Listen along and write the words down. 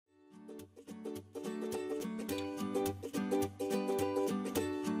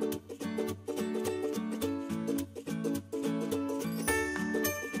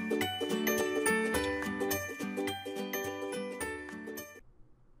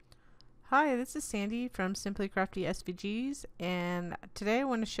Hi, this is Sandy from Simply Crafty SVGs, and today I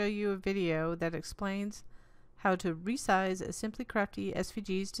want to show you a video that explains how to resize a Simply Crafty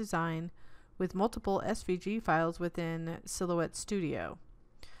SVGs design with multiple SVG files within Silhouette Studio.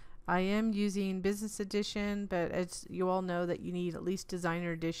 I am using Business Edition, but as you all know that you need at least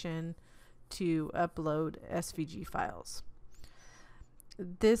Designer Edition to upload SVG files.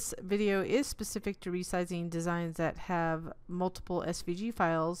 This video is specific to resizing designs that have multiple SVG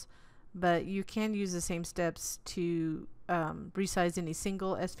files, but you can use the same steps to resize any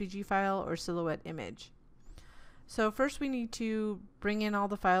single SVG file or silhouette image. So first we need to bring in all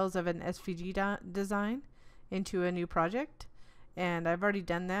the files of an SVG design into a new project, and I've already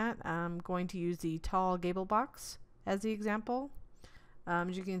done that. I'm going to use the tall gable box as the example.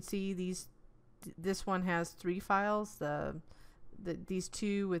 As you can see, this one has 3 files. These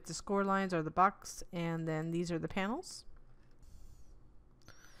 2 with the score lines are the box, and then these are the panels.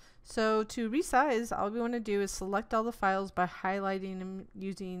 So to resize, all we want to do is select all the files by highlighting them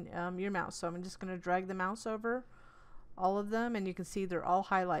using your mouse. So I'm just going to drag the mouse over all of them, and you can see they're all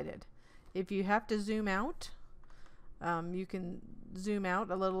highlighted. If you have to zoom out, you can zoom out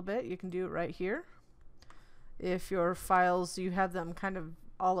a little bit. You can do it right here. If your files, you have them kind of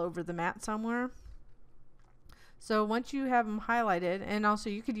all over the mat somewhere. So once you have them highlighted, and also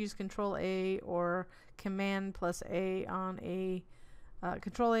you could use Control A or Command plus A on a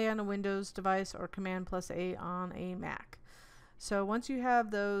Control A on a Windows device or Command plus A on a Mac. So once you have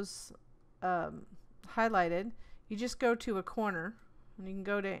those highlighted, you just go to a corner, and you can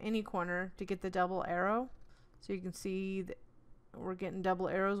go to any corner to get the double arrow. So you can see that we're getting double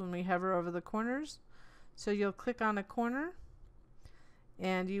arrows when we hover over the corners. So you'll click on a corner,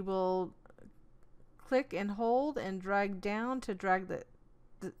 and you will click and hold and drag down to drag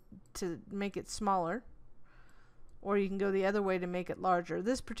to make it smaller. Or you can go the other way to make it larger.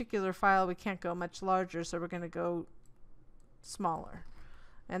 This particular file we can't go much larger, so we're going to go smaller.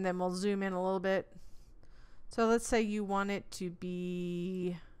 And then we'll zoom in a little bit. So let's say you want it to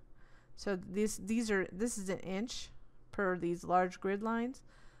be, so this is an inch per these large grid lines.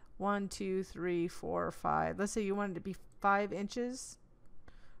 1, 2, 3, 4, 5. Let's say you want it to be 5 inches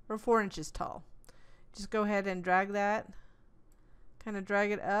or 4 inches tall. Just go ahead and drag that, kind of drag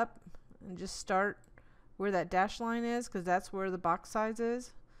it up, and just start where that dash line is, because that's where the box size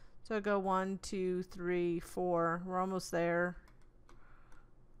is. So go 1, 2, 3, 4. We're almost there.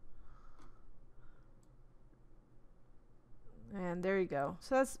 And there you go.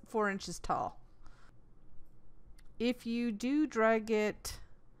 So that's 4 inches tall. If you do drag it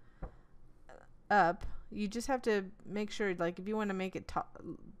up, you just have to make sure, like if you want to make it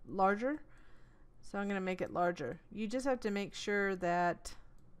larger, so I'm going to make it larger. You just have to make sure that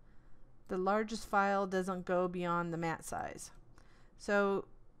the largest file doesn't go beyond the mat size. So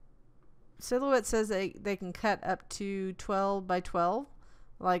Silhouette says they can cut up to 12 by 12,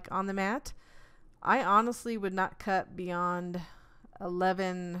 like on the mat. I honestly would not cut beyond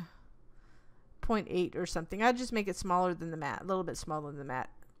 11.8 or something. I'd just make it smaller than the mat, a little bit smaller than the mat.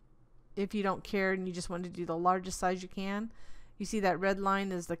 If you don't care and you just want to do the largest size you can. You see that red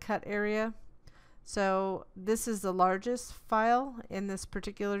line is the cut area. So this is the largest file in this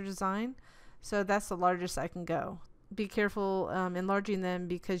particular design, so that's the largest I can go. Be careful enlarging them,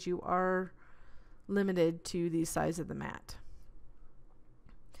 because you are limited to the size of the mat.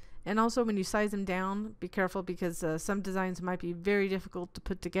 And also when you size them down, be careful, because some designs might be very difficult to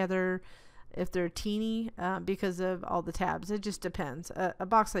put together if they're teeny because of all the tabs. It just depends. A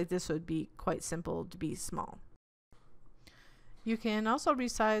box like this would be quite simple to be small. You can also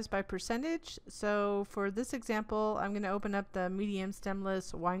resize by percentage. So for this example, I'm going to open up the medium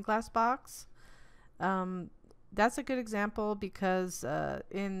stemless wine glass box. That's a good example because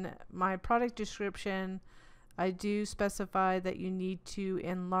in my product description, I do specify that you need to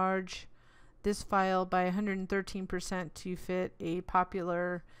enlarge this file by 113% to fit a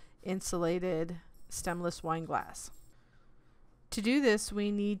popular insulated stemless wine glass. To do this,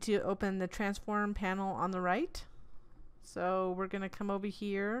 we need to open the transform panel on the right. So we're going to come over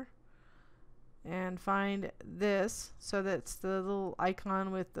here and find this. So that's the little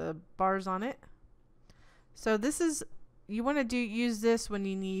icon with the bars on it. So this is, you want to use this when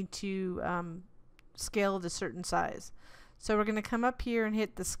you need to scale to a certain size. So we're going to come up here and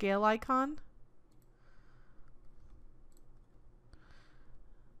hit the scale icon.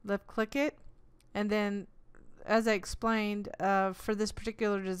 Left click it. And then, as I explained, for this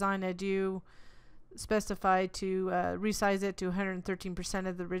particular design, I do specify to resize it to 113%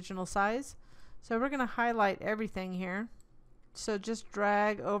 of the original size. So we're going to highlight everything here. So just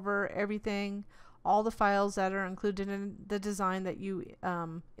drag over everything, all the files that are included in the design that you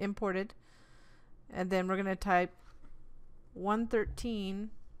imported, and then we're going to type 113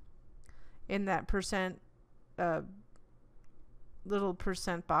 in that percent little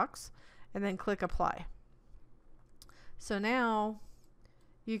percent box, and then click apply. So now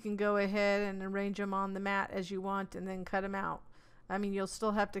you can go ahead and arrange them on the mat as you want and then cut them out. I mean, you'll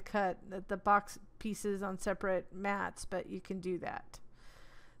still have to cut the box pieces on separate mats, but you can do that.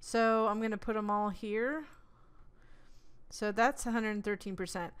 So I'm going to put them all here. So that's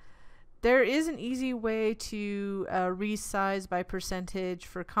 113%. There is an easy way to resize by percentage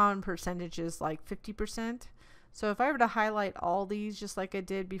for common percentages like 50%. So if I were to highlight all these just like I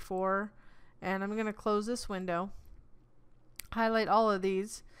did before, and I'm going to close this window, highlight all of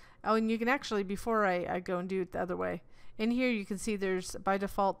these. Oh, and you can actually, before I go and do it the other way, in here you can see there's, by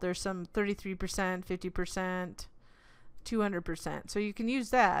default, there's some 33%, 50%, 200%. So you can use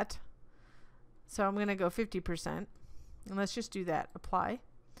that. So I'm going to go 50%. And let's just do that. Apply.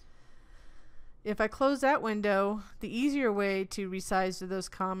 If I close that window, the easier way to resize to those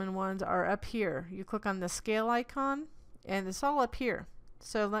common ones are up here. You click on the scale icon, and it's all up here.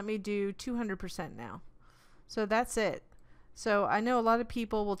 So let me do 200% now. So that's it. So I know a lot of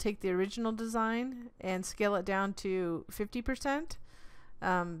people will take the original design and scale it down to 50%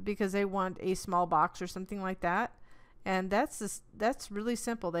 because they want a small box or something like that. And that's really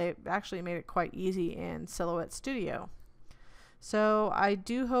simple. They actually made it quite easy in Silhouette Studio. So I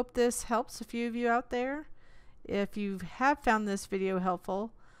do hope this helps a few of you out there. If you have found this video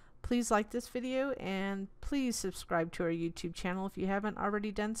helpful, please like this video and please subscribe to our YouTube channel if you haven't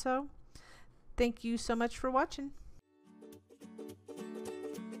already done so. Thank you so much for watching.